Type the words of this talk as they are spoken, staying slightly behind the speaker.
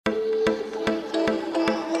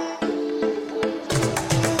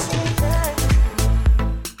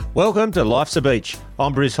Welcome to Life's a Beach.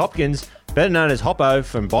 I'm Bruce Hopkins, better known as Hoppo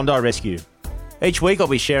from Bondi Rescue. Each week I'll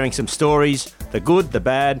be sharing some stories, the good, the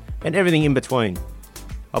bad, and everything in between.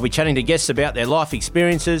 I'll be chatting to guests about their life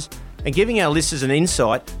experiences and giving our listeners an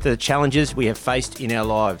insight to the challenges we have faced in our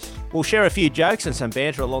lives. We'll share a few jokes and some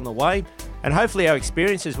banter along the way, and hopefully our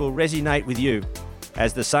experiences will resonate with you.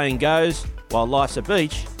 As the saying goes, while life's a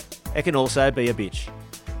beach, it can also be a bitch.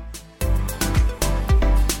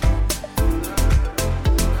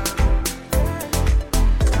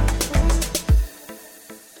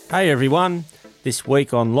 Hey everyone, this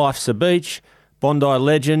week on Life's a Beach, Bondi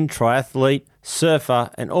legend, triathlete, surfer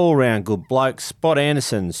and all-round good bloke Spot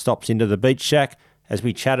Anderson stops into the beach shack as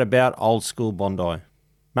we chat about old school Bondi.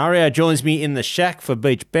 Mario joins me in the shack for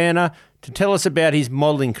Beach Banner to tell us about his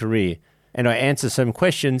modelling career, and I answer some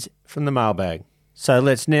questions from the mailbag. So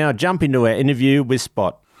let's now jump into our interview with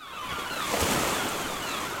Spot.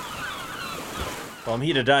 Well, I'm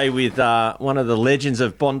here today with one of the legends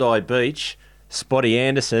of Bondi Beach, Spotty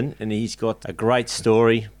Anderson, and he's got a great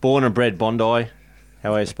story. Born and bred Bondi.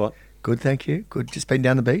 How are you, Spot? Good, thank you. Good. Just been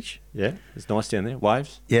down the beach. Yeah, it's nice down there.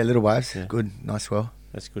 Waves? Yeah, little waves. Yeah. Good, nice swell.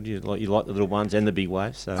 That's good. You like the little ones and the big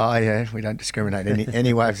waves. So. Oh, yeah, we don't discriminate.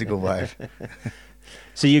 Any wave's a good wave.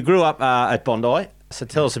 So you grew up at Bondi. So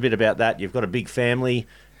tell us a bit about that. You've got a big family.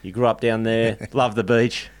 You grew up down there. Love the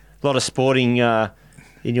beach. A lot of sporting in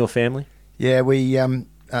your family. Yeah, we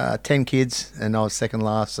 10 kids, and I was second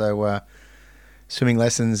last. So swimming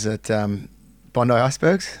lessons at Bondi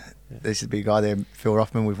Icebergs. Yeah. There used to be a guy there, Phil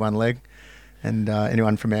Rothman, with one leg, and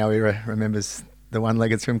anyone from our era remembers the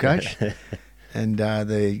one-legged swim coach. And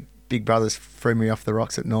the big brothers threw me off the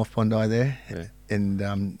rocks at North Bondi there, yeah. And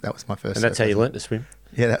that was my first. And that's how you learnt to swim.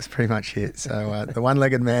 Yeah, that's pretty much it. So the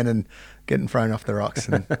one-legged man and getting thrown off the rocks,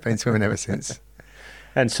 and been swimming ever since.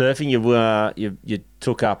 And surfing, you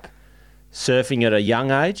took up surfing at a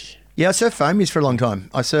young age. Yeah, I surfed foamies for a long time.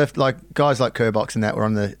 I surfed like guys like Kerbox and that were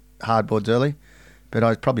on the hardboards early, but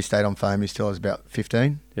I probably stayed on foamies till I was about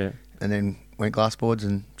 15. Yeah, and then went glassboards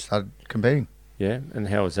and started competing. Yeah, and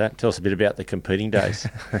how was that? Tell us a bit about the competing days.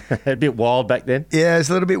 A bit wild back then. Yeah, it was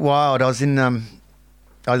a little bit wild. I was in.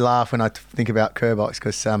 I laugh when I think about Kerbox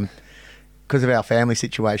because of our family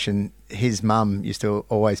situation. His mum used to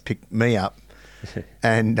always pick me up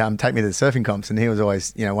and take me to the surfing comps, and he was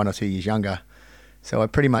always 1 or 2 years younger. So I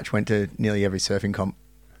pretty much went to nearly every surfing comp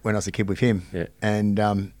when I was a kid with him. Yeah. And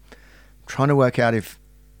trying to work out if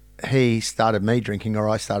he started me drinking or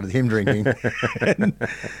I started him drinking. And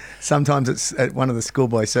sometimes it's at one of the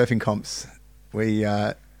schoolboy surfing comps, we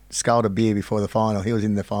sculled a beer before the final. He was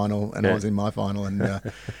in the final and I was in my final, and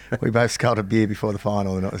we both sculled a beer before the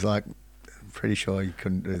final, and it was like, I'm pretty sure you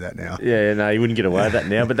couldn't do that now. Yeah, no, you wouldn't get away with that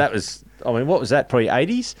now. But that was, what was that, probably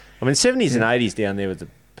 80s? 70s and 80s down there was the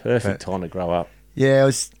perfect time to grow up. Yeah, it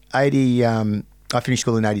was 80. I finished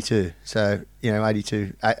school in 82, so 80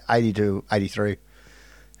 to 83,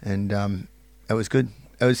 and it was good.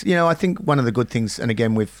 It was, I think one of the good things, and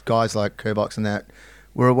again with guys like Kerbox and that,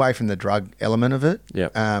 we're away from the drug element of it. Yeah.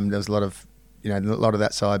 There was a lot of, a lot of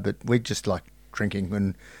that side, but we just like drinking,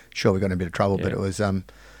 and sure we got in a bit of trouble, but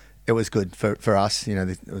it was good for us.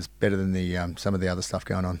 It was better than the some of the other stuff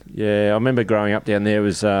going on. Yeah, I remember growing up down there. It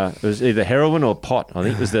was either heroin or pot. I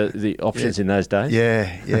think was the options in those days.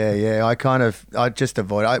 Yeah. I just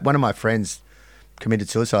avoid. One of my friends committed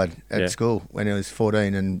suicide at school when he was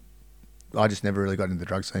 14, and I just never really got into the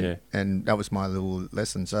drug scene. Yeah. And that was my little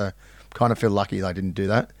lesson. So kind of feel lucky that I didn't do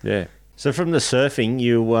that. Yeah. So from the surfing,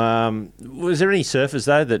 you was there any surfers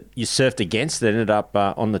though that you surfed against that ended up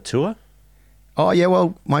on the tour? Oh, yeah,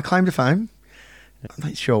 well, my claim to fame, I'm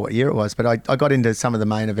not sure what year it was, but I got into some of the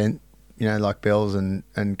main event, like Bells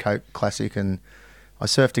and Coke Classic, and I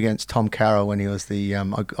surfed against Tom Carroll when he was I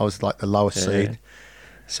was like the lowest seed,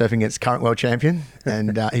 surfing against current world champion,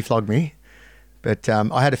 and he flogged me. But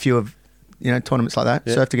I had a few of, tournaments like that,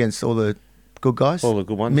 surfed against all the good guys. All the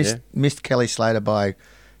good ones, Missed Kelly Slater by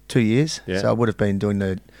 2 years, so I would have been doing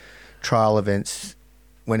the trial events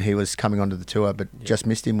when he was coming onto the tour, but just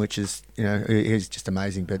missed him, which is, he's just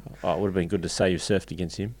amazing. But it would have been good to say you surfed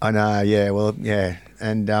against him. I know, yeah, well, yeah.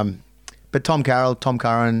 And but Tom Carroll, Tom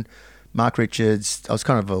Curran, Mark Richards, I was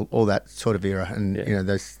kind of all that sort of era, and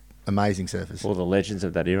those amazing surfers. All the legends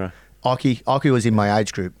of that era. Occy was in my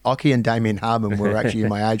age group. Occy and Damien Harmon were actually in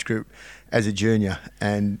my age group as a junior,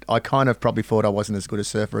 and I kind of probably thought I wasn't as good a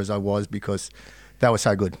surfer as I was because they were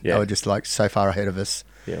so good. Yeah. They were just like so far ahead of us.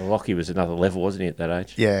 Yeah, well, Lockie was another level, wasn't he, at that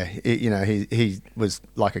age? Yeah, he was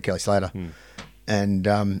like a Kelly Slater. And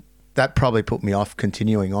that probably put me off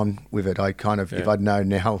continuing on with it. I kind of, if I'd known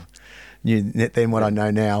knew then what I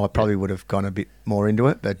know now, I probably would have gone a bit more into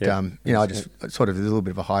it. But, you know, I just sort of a little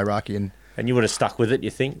bit of a hierarchy. And you would have stuck with it, you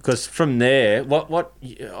think? Because from there, what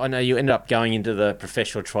I know you ended up going into the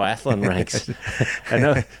professional triathlon ranks.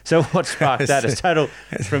 So what sparked that? It's total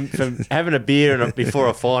from having a beer before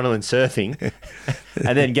a final in surfing,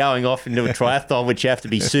 and then going off into a triathlon, which you have to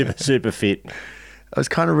be super, super fit. It was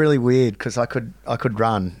kind of really weird because I could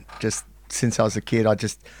run just since I was a kid.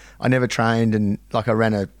 I never trained, and like I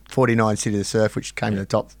ran a 49 City of the Surf, which came in the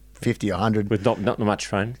top 50 or 100 with not much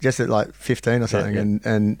training, just at like 15 or something.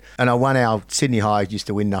 And I won our Sydney High. Used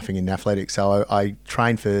to win nothing in athletics, so I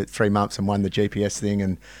trained for 3 months and won the GPS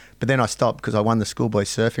thing. But then I stopped because I won the schoolboy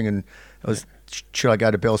surfing, and it was, should I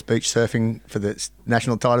go to Bells Beach surfing for the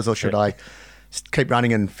national titles, or should I keep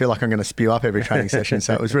running and feel like I'm going to spew up every training session?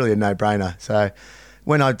 So it was really a no-brainer. So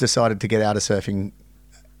when I decided to get out of surfing,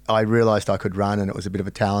 I realised I could run, and it was a bit of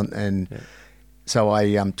a talent, and so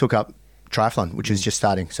I took up triathlon, which is just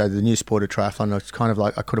starting. So the new sport of triathlon, it's kind of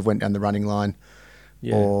like I could have went down the running line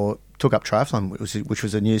or took up triathlon, which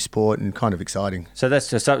was a new sport and kind of exciting. So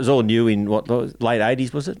it was all new in what, late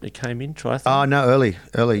 80s, was it? It came in, triathlon? Oh, no, early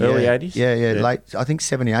 80s? Yeah, late. I think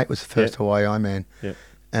 78 was the first Hawaii Ironman. Yeah.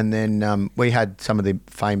 And then we had some of the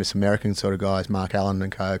famous American sort of guys, Mark Allen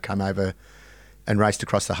and co, come over and raced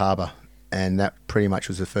across the harbour. And that pretty much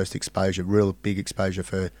was the first exposure, real big exposure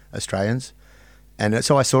for Australians. And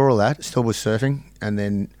so I saw all that, still was surfing, and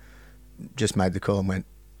then just made the call and went,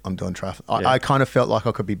 I'm doing triathlon. I kind of felt like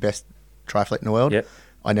I could be best triathlete in the world. Yep.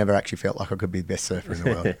 I never actually felt like I could be the best surfer in the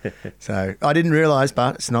world. So I didn't realise,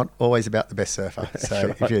 but it's not always about the best surfer. So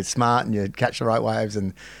right. If you're smart and you catch the right waves,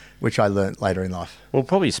 and which I learnt later in life. Well,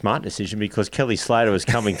 probably a smart decision because Kelly Slater was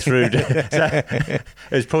coming through. So it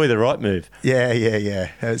was probably the right move. Yeah.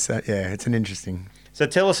 It's an interesting. So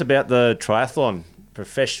tell us about the triathlon,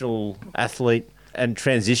 professional athlete, and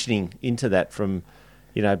transitioning into that from,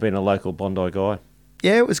 being a local Bondi guy.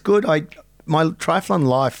 Yeah, it was good. My triathlon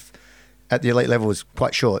life at the elite level was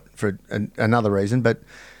quite short for another reason, but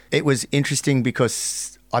it was interesting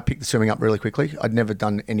because I picked the swimming up really quickly. I'd never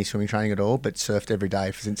done any swimming training at all, but surfed every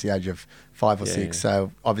day since the age of 5 or 6. Yeah.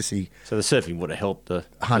 So obviously... So the surfing would have helped the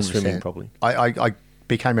swimming probably. I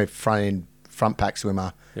became a front pack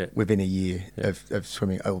swimmer within a year of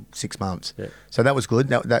swimming, 6 months. Yeah. So that was good.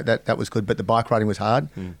 That was good. But the bike riding was hard.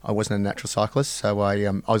 I wasn't a natural cyclist, so I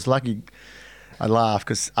was lucky. I laugh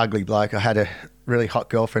because ugly bloke. I had a really hot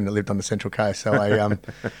girlfriend that lived on the Central Coast, so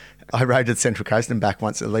I rode to the Central Coast and back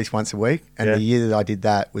at least once a week. And the year that I did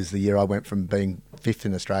that was the year I went from being 5th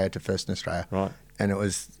in Australia to 1st in Australia. Right. And it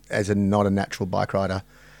was, not a natural bike rider,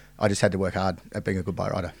 I just had to work hard at being a good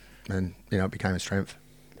bike rider, and it became a strength.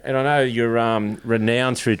 And I know you're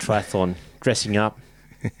renowned through triathlon, dressing up,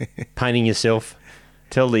 painting yourself.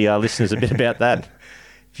 Tell the listeners a bit about that.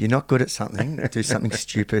 If you're not good at something, do something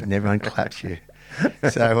stupid and everyone claps you.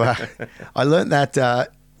 So I learned that,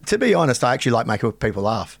 to be honest, I actually like making people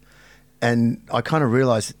laugh. And I kind of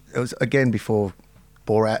realised it was, again, before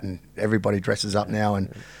Borat and everybody dresses up now.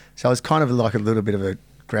 And so it was kind of like a little bit of a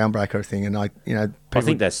groundbreaker thing. And I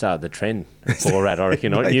think that started the trend, Borat, I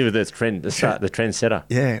reckon. You were the trend setter.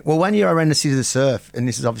 Yeah. Well, one year I ran the City of the Surf, and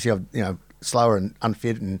this is obviously, slower and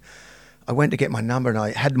unfit, and I went to get my number, and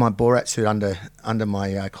I had my Borat suit under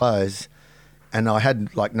my clothes, and I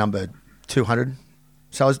had like number 200,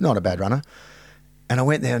 so I was not a bad runner. And I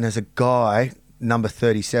went there, and there's a guy, number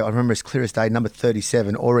 37, I remember as clear as day, number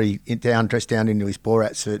 37, already dressed down into his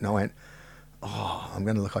Borat suit, and I went, oh, I'm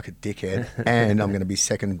going to look like a dickhead, and I'm going to be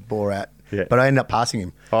second Borat. Yeah. But I ended up passing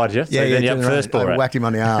him. Oh, did you? So then you first Borat. I whacked him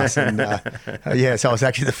on the arse. And, so I was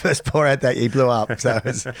actually the first Borat that he blew up. So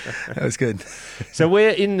it was good. So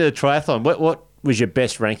where in the triathlon, what was your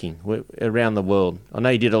best ranking around the world? I know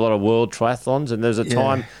you did a lot of world triathlons, and there's a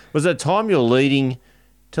time, was there a time you were leading?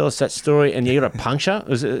 Tell us that story, and you got a puncture?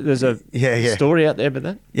 There's a story out there about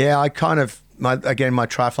that? Yeah, I kind of, my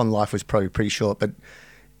triathlon life was probably pretty short, but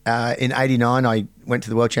in 89, I went to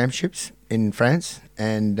the World Championships in France,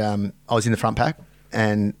 and I was in the front pack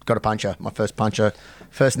and got a puncher, my first puncher,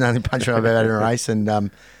 first and only puncher I've ever had in a race. And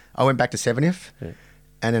I went back to 70th,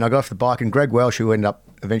 and then I got off the bike, and Greg Welsh, who ended up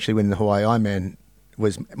eventually winning the Hawaii Ironman,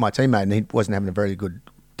 was my teammate, and he wasn't having a very good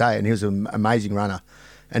day, and he was an amazing runner.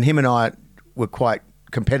 And him and I were quite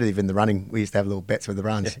competitive in the running. We used to have little bets with the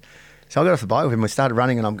runs. Yeah. So I got off the bike with him, we started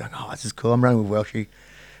running, and I'm going, oh, this is cool, I'm running with Welshie.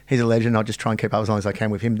 He's a legend. I'll just try and keep up as long as I can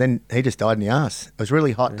with him. Then he just died in the arse. It was a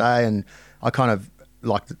really hot day, and I kind of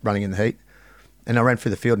liked running in the heat. And I ran through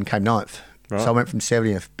the field and came 9th. Right. So I went from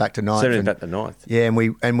 70th back to 9th. 70th back to 9th. Yeah,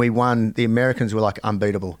 and we won. The Americans were like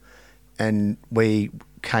unbeatable, and we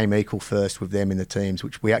came equal first with them in the teams,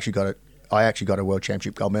 which we actually got I actually got a world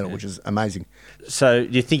championship gold medal, which is amazing. So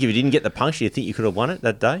do you think if you didn't get the puncture, you think you could have won it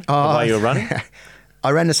that day? The way you were running?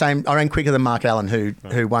 I ran quicker than Mark Allen,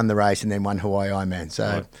 who won the race and then won Hawaii Ironman.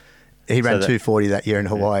 So he ran 2:40 that year in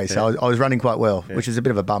Hawaii. So I was running quite well, which is a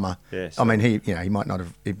bit of a bummer. Yeah, I mean, he might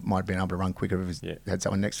have been able to run quicker if he had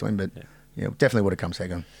someone next to him, but definitely would have come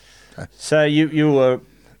second. So you were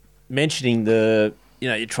mentioning your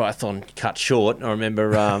triathlon cut short. I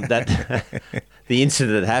remember that the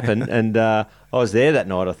incident that happened, and I was there that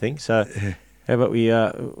night, I think. So how about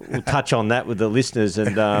we'll touch on that with the listeners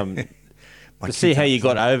and to see how you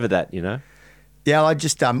got over that, Yeah, I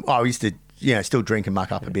just I used to still drink and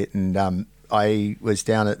muck up a bit, and I was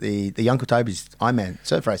down at the Uncle Toby's Ironman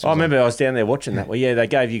surf race. I remember I was down there watching that. Well, they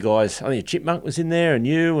gave you guys. I think Chipmunk was in there, and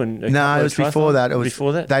you, and no, it was before that. It was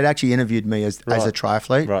before that. They'd actually interviewed me as a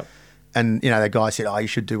triathlete, right? And the guy said, "Oh, you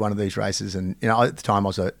should do one of these races." And at the time I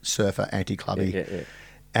was a surfer, anti-clubby,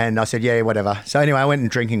 and I said, "Yeah, whatever." So anyway, I went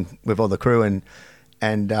and drinking with all the crew, and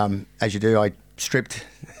as you do, I stripped.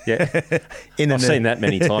 Yeah, I've seen that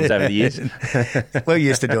many times over the years. We're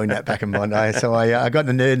used to doing that back in Bondi. So I got in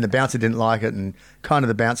the nude, and the bouncer didn't like it, and kind of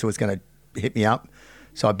the bouncer was going to hit me up.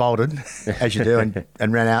 So I bolted, as you do,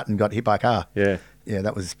 and ran out and got hit by a car. Yeah. Yeah,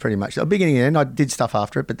 that was pretty much the beginning and end. I did stuff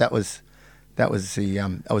after it, but that was I was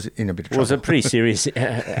in a bit of trouble. It was a pretty serious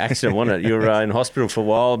accident, wasn't it? You were in hospital for a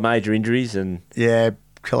while, major injuries and... Yeah,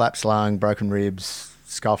 collapsed lung, broken ribs,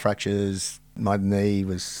 skull fractures, my knee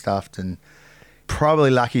was stuffed, and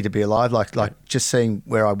probably lucky to be alive. Like just seeing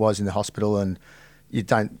where I was in the hospital, and you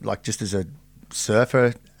don't, just as a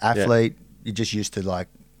surfer, athlete, you're just used to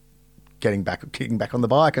kicking back on the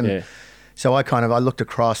bike. And so I looked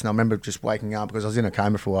across, and I remember just waking up because I was in a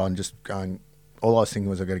coma for a while and just going, all I was thinking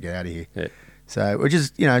was I got to get out of here. Yeah. So, which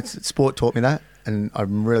is, sport taught me that, and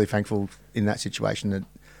I'm really thankful in that situation that,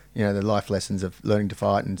 the life lessons of learning to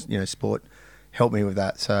fight and, sport helped me with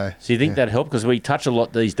that. So you think that helped? Because we touch a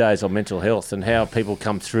lot these days on mental health and how people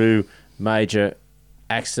come through major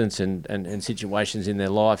accidents and situations in their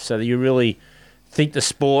life. So that you really think the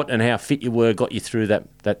sport and how fit you were got you through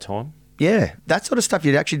that time? Yeah, that sort of stuff,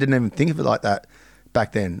 you actually didn't even think of it like that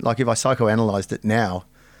back then. Like if I psychoanalyzed it now,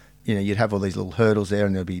 you'd have all these little hurdles there,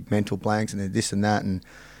 and there'd be mental blanks and then this and that.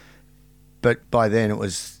 But by then it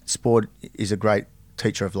was, sport is a great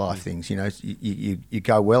teacher of life things. You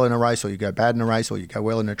go well in a race, or you go bad in a race, or you go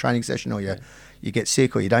well in a training session, or you get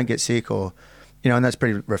sick, or you don't get sick, or and that's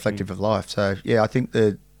pretty reflective of life. So I think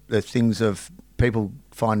the things of people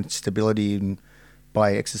find stability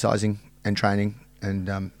by exercising and training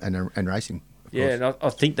and racing. And I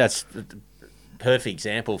think that's the perfect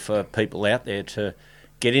example for people out there to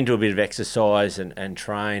get into a bit of exercise and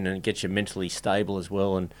train and get you mentally stable as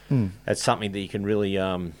well. And that's something that you can really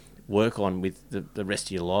work on with the rest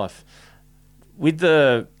of your life. With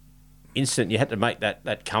the incident, you had to make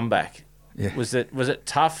that comeback. Yeah. Was it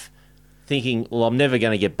tough thinking, well, I'm never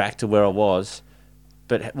going to get back to where I was,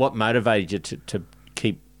 but what motivated you to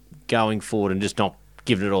keep going forward and just not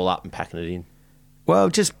giving it all up and packing it in? Well,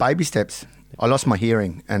 just baby steps. I lost my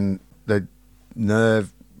hearing and the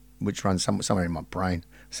nerve which runs somewhere in my brain.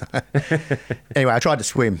 So anyway, I tried to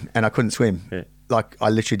swim and I couldn't swim. Yeah. I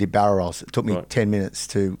literally did barrel rolls. It took me 10 minutes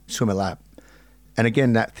to swim a lap. And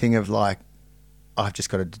again, that thing of I've just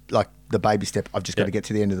got to, the baby step, I've just got to get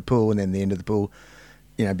to the end of the pool, and then the end of the pool,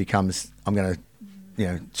 becomes, I'm going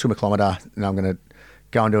to, swim a kilometre, and I'm going to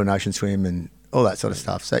go and do an ocean swim and all that sort of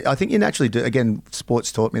stuff. So I think you naturally do, again,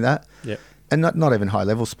 sports taught me that. Yeah. And not even high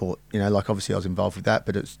level sport, obviously I was involved with that,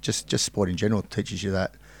 but it's just sport in general teaches you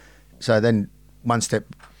that. So then one step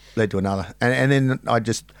led to another. And then I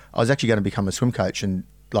was actually going to become a swim coach and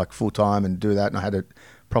full time and do that. And I had a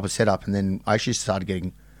proper setup, and then I actually started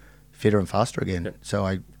getting fitter and faster again. Yep. So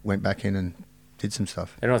I went back in and did some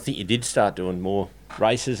stuff. And I think you did start doing more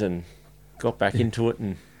races and got back into it.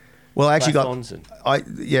 And well, I actually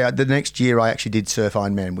the next year I actually did Surf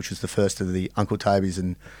Ironman, which was the first of the Uncle Toby's,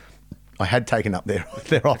 and I had taken up their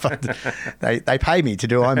offer. They paid me to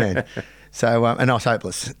do Ironman. So, and I was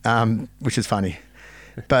hopeless, which is funny.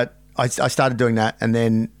 But I started doing that, and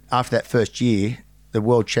then after that first year, the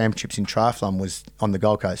World Championships in triathlon was on the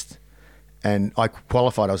Gold Coast, and I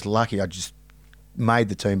qualified. I was lucky. I just made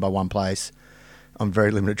the team by one place on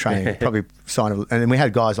very limited training. Probably and then we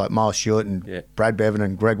had guys like Miles Stewart and Brad Bevan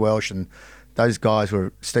and Greg Welsh, and those guys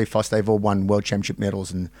were Steve Foss. They've all won World Championship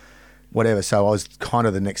medals and whatever. So I was kind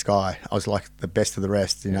of the next guy. I was like the best of the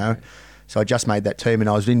rest, So I just made that team, and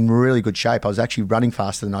I was in really good shape. I was actually running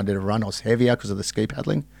faster than I did a run. I was heavier because of the ski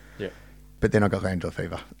paddling. Yeah. But then I got glandular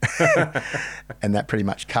fever, and that pretty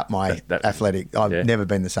much cut my athletic. I've never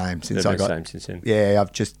been the same since I got. Same since then. Yeah,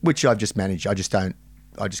 I've just managed. I just don't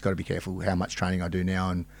I just got to be careful how much training I do now.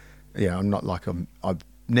 And I'm not like I've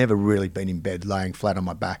never really been in bed laying flat on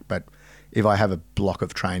my back, but if I have a block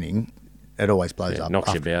of training, it always blows up.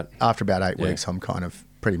 Knocks you about. After about 8 weeks, I'm kind of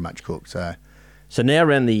pretty much cooked. So now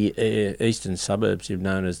around the eastern suburbs, you're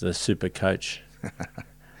known as the super coach.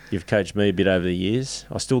 You've coached me a bit over the years.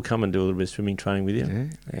 I still come and do a little bit of swimming training with you. Yeah.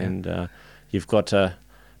 And you've got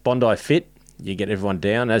Bondi Fit. You get everyone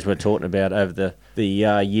down. As we're talking about over the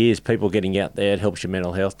years, people getting out there, it helps your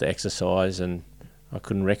mental health to exercise. And I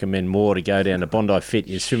couldn't recommend more to go down to Bondi Fit.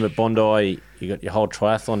 You swim at Bondi, you got your whole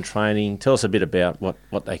triathlon training. Tell us a bit about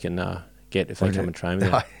what they can get if they come and train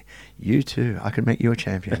with you. You too. I could make you a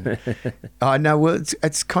champion. I know. Well,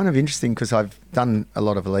 it's kind of interesting because I've done a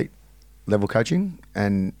lot of elite level coaching,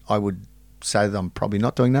 and I would say that I'm probably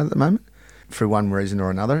not doing that at the moment for one reason or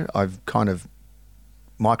another. I've kind of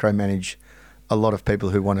micromanaged a lot of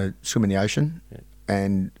people who want to swim in the ocean,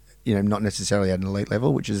 and not necessarily at an elite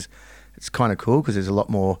level, which is it's kind of cool because there's a lot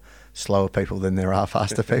more slower people than there are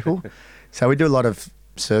faster people. So we do a lot of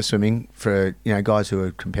surf swimming for guys who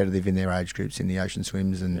are competitive in their age groups in the ocean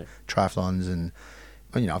swims and triathlons, and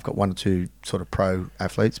I've got one or two sort of pro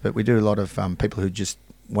athletes, but we do a lot of people who just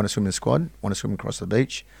want to swim in a squad, want to swim across the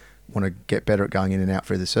beach, want to get better at going in and out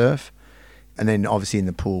through the surf, and then obviously in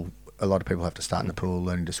the pool, a lot of people have to start in the pool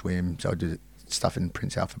learning to swim. So I do stuff in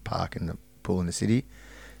Prince Alfred Park in the pool in the city,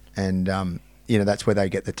 and that's where they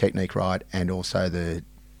get the technique right and also the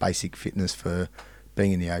basic fitness for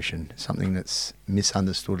being in the ocean, something that's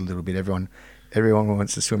misunderstood a little bit. Everyone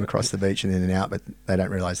wants to swim across the beach and in and out, but they don't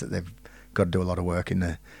realise that they've got to do a lot of work in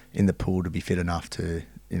the pool to be fit enough to,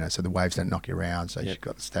 so the waves don't knock you around, so you've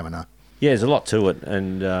got the stamina. Yeah, there's a lot to it,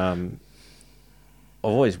 and I've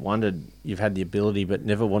always wondered, you've had the ability but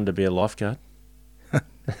never wanted to be a lifeguard.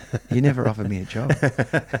 You never offered me a job.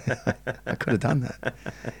 I could have done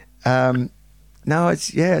that. No, I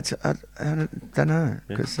don't know,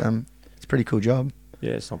 because it's a pretty cool job.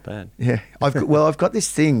 Yeah, it's not bad. Yeah, I've got this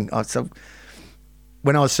thing. So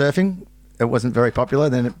when I was surfing, it wasn't very popular.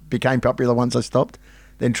 Then it became popular once I stopped.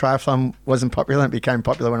 Then triathlon wasn't popular and it became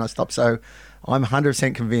popular when I stopped. So I'm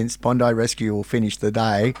 100% convinced Bondi Rescue will finish the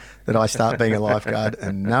day that I start being a lifeguard,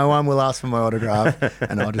 and no one will ask for my autograph,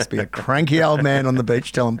 and I'll just be a cranky old man on the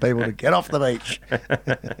beach telling people to get off the beach.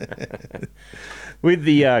 With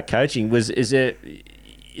the coaching, does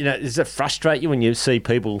it frustrate you when you see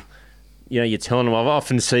people, you're telling them, I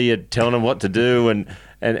often see you telling them what to do and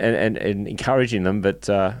encouraging them, but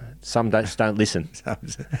some don't listen.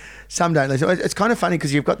 Some don't listen. It's kind of funny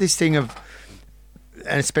because you've got this thing of,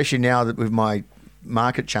 and especially now that with my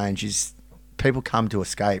market change, is people come to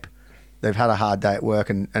escape. They've had a hard day at work,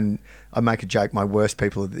 and I make a joke. My worst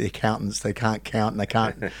people are the accountants. They can't count, and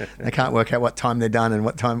they can't work out what time they're done and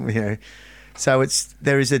what time. So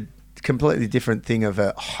there is a completely different thing of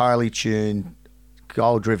a highly tuned,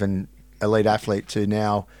 goal-driven elite athlete to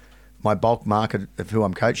now my bulk market of who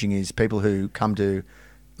I'm coaching is people who come to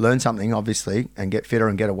learn something, obviously, and get fitter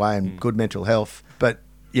and get away and good mental health. But,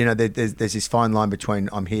 there's this fine line between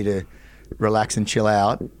I'm here to relax and chill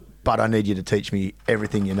out, but I need you to teach me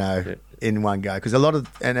everything in one go. Because a lot of,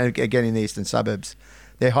 and again in the eastern suburbs,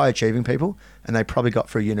 they're high achieving people and they probably got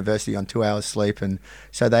through university on 2 hours sleep, and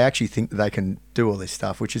so they actually think that they can do all this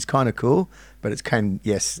stuff, which is kind of cool, but it can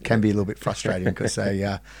be a little bit frustrating because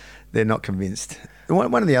they're not convinced.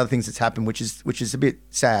 One of the other things that's happened, which is a bit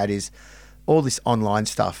sad, is all this online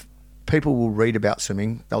stuff. People will read about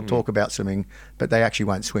swimming, they'll talk about swimming, but they actually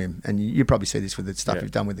won't swim. And you probably see this with the stuff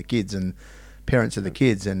you've done with the kids and parents of the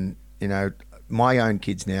kids. And, my own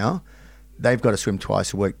kids now, they've got to swim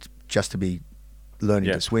twice a week just to be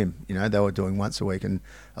learning to swim. They were doing once a week. And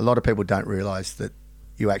a lot of people don't realise that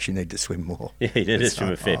you actually need to swim more. Yeah, you need to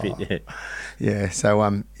swim a fair bit, Yeah,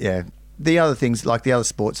 so, the other things, like the other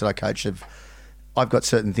sports that I coach, I've got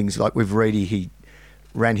certain things, like with Reedy, he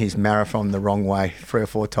ran his marathon the wrong way 3 or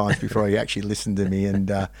 4 times before he actually listened to me, and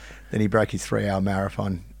then he broke his 3-hour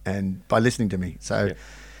marathon and by listening to me. So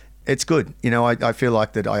it's good. I feel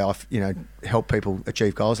like that I help people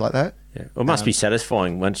achieve goals like that. Yeah. Well, it must be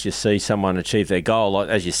satisfying once you see someone achieve their goal. Like,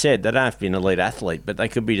 as you said, they don't have to be an elite athlete, but they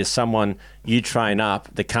could be just someone you train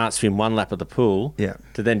up that can't swim one lap of the pool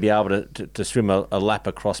to then be able to swim a lap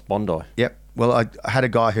across Bondi. Yep. Well, I had a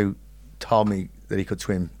guy who told me that he could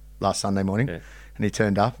swim last Sunday morning, and he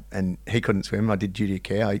turned up and he couldn't swim. I did duty of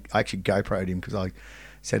care. I actually GoPro'd him because I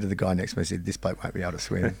said to the guy next to me, I said, this bloke won't be able to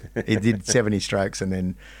swim. He did 70 strokes, and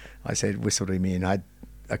then I said, whistled him in. I had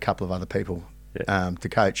a couple of other people to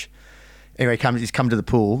coach. Anyway, he's come to the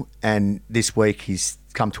pool, and this week he's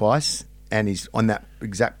come twice, and he's on that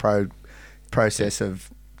exact process of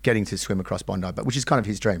getting to swim across Bondi, but which is kind of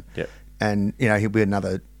his dream. and he'll be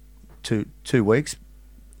another two weeks,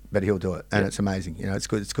 but he'll do it, and it's amazing. It's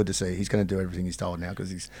good. It's good to see. He's going to do everything he's told now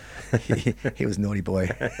because he was a naughty boy.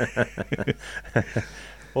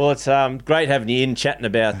 Well, it's great having you in, chatting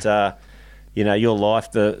about your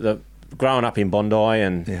life, the growing up in Bondi,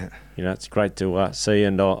 and it's great to see.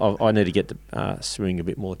 And I need to get to swimming a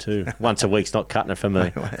bit more too. Once a week's not cutting it for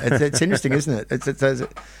me. It's interesting, isn't it?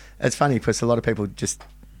 It's funny because a lot of people just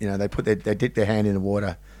they dip their hand in the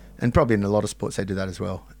water, and probably in a lot of sports they do that as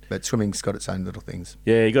well. But swimming's got its own little things.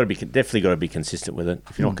 Yeah, you definitely got to be consistent with it.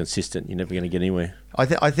 If you're not consistent, you're never going to get anywhere.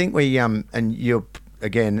 I think we and you're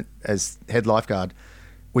again as head lifeguard,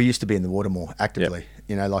 we used to be in the water more actively.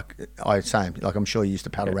 Like I'm sure you used to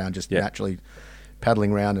paddle around just naturally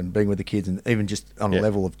paddling around and being with the kids, and even just on a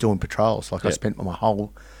level of doing patrols. Like I spent my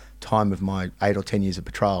whole time of my 8 or 10 years of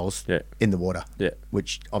patrols in the water,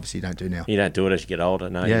 which obviously you don't do now. You don't do it as you get older.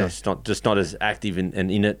 No, you're just not as active and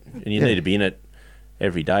in it, and you need to be in it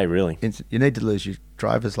every day, really. You need to lose your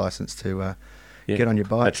driver's license to get on your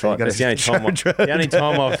bike. That's right. That's the only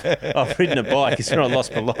time I've ridden a bike is when I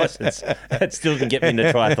lost my license. That still can get me into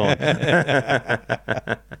triathlon.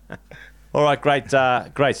 All right,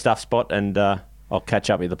 great stuff, Spot, and I'll catch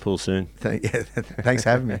up with the pool soon. Thanks for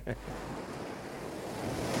having me.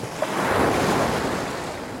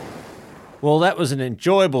 Well, that was an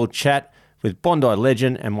enjoyable chat with Bondi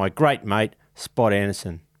legend and my great mate, Spot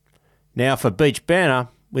Anderson. Now for Beach Banner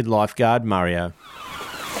with lifeguard Mario.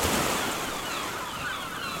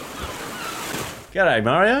 G'day,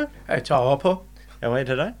 Mario. Hey, ciao, Oppo. How are you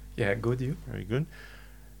today? Yeah, good, you? Very good.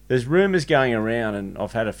 There's rumours going around, and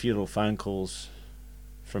I've had a few little phone calls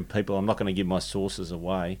from people. I'm not going to give my sources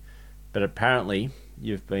away, but apparently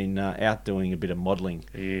you've been out doing a bit of modelling.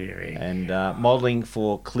 And modelling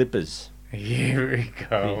for clippers. Here we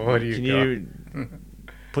go. What do you got? Can you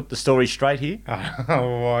put the story straight here?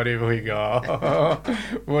 What do we go?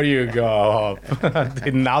 What do you go?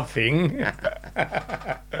 Did nothing.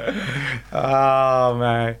 Oh,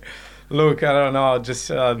 man. Look, I don't know. Just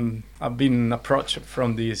I've been approached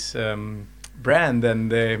from this brand,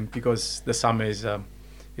 and because the summer is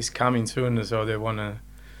coming soon, so they wanna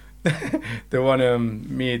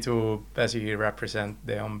me to basically represent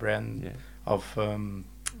their own brand of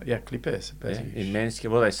clippers. Basically. In men's,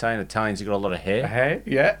 what are they saying? Italians have got a lot of hair. Hair,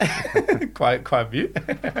 yeah, quite a bit.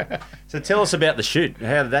 So tell us about the shoot.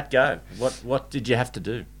 How did that go? What did you have to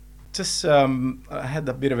do? Just I had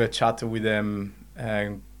a bit of a chat with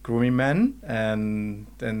grooming man, and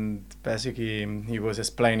then basically he was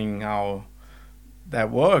explaining how that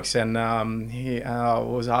works, and he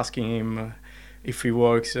was asking him if he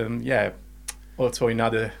works also in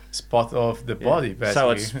other spot of the body,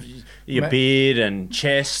 basically. So it's your beard and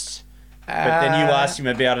chest, but then you asked him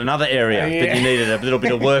about another area that you needed a little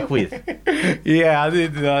bit of work with. Yeah, I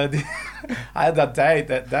did. I had that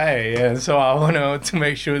day, and so I wanted to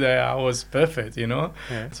make sure that I was perfect, Yeah.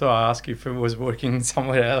 So I asked if it was working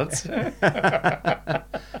somewhere else.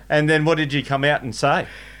 And then what did you come out and say?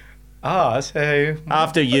 I say...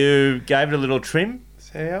 After you gave it a little trim?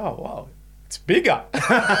 Say, oh, wow, it's bigger.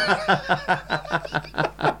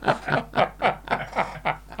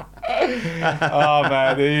 Oh,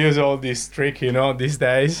 man, they use all this trick, these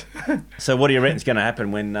days. So what do you reckon's going to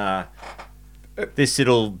happen when this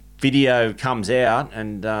little video comes out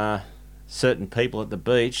and certain people at the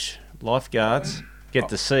beach, lifeguards, get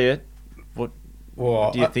to see it?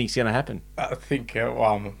 What do you think's going to happen? I think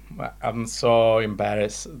I'm so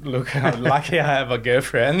embarrassed. Look, I'm lucky I have a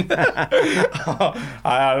girlfriend. I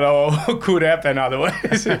don't know what could happen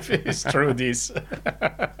otherwise if it's true this.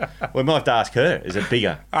 We might have to ask her. Is it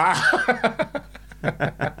bigger?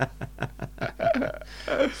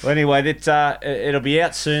 Well, anyway, it'll be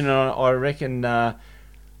out soon, and I reckon I've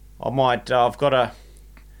got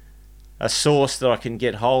a source that I can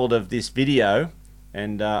get hold of this video,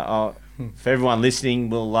 and for everyone listening,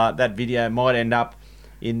 that video might end up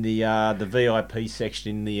in the VIP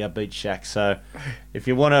section in the Beach Shack. So if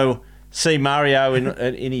you want to see Mario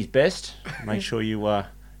in his best, make sure you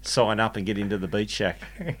sign up and get into the Beach Shack.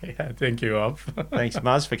 Yeah, thank you, Op. Thanks,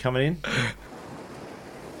 Muzz, for coming in.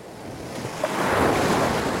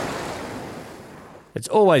 It's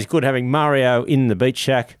always good having Mario in the Beach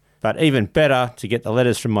Shack, but even better to get the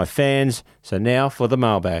letters from my fans. So now for the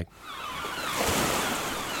mailbag.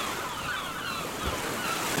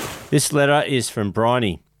 This letter is from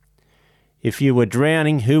Bryony. If you were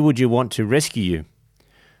drowning, who would you want to rescue you?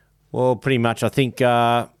 Well, pretty much, I think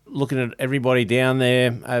looking at everybody down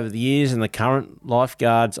there over the years and the current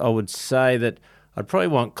lifeguards, I would say that I'd probably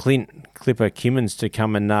want Clipper Kimmins to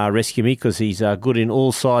come and rescue me, because he's good in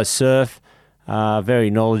all size surf, very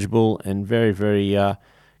knowledgeable and very, very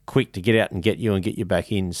quick to get out and get you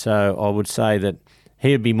back in. So I would say that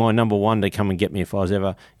he would be my number one to come and get me if I was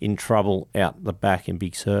ever in trouble out the back in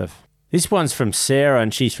big surf. This one's from Sarah,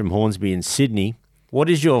 and she's from Hornsby in Sydney. What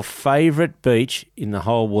is your favourite beach in the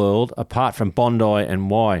whole world apart from Bondi, and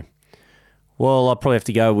why? Well, I'll probably have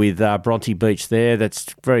to go with Bronte Beach there.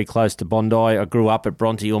 That's very close to Bondi. I grew up at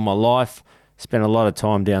Bronte all my life, spent a lot of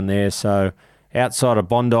time down there. So outside of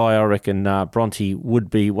Bondi, I reckon Bronte would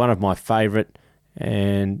be one of my favourite,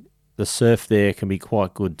 and the surf there can be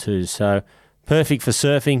quite good too. So perfect for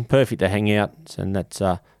surfing, perfect to hang out, and that's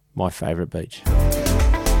my favourite beach.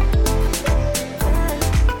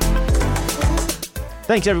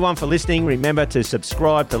 Thanks everyone for listening. Remember to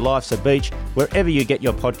subscribe to Life's a Beach wherever you get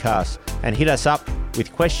your podcasts, and hit us up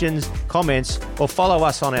with questions, comments, or follow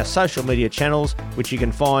us on our social media channels, which you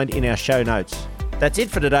can find in our show notes. That's it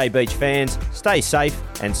for today, beach fans. Stay safe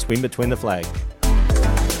and swim between the flags.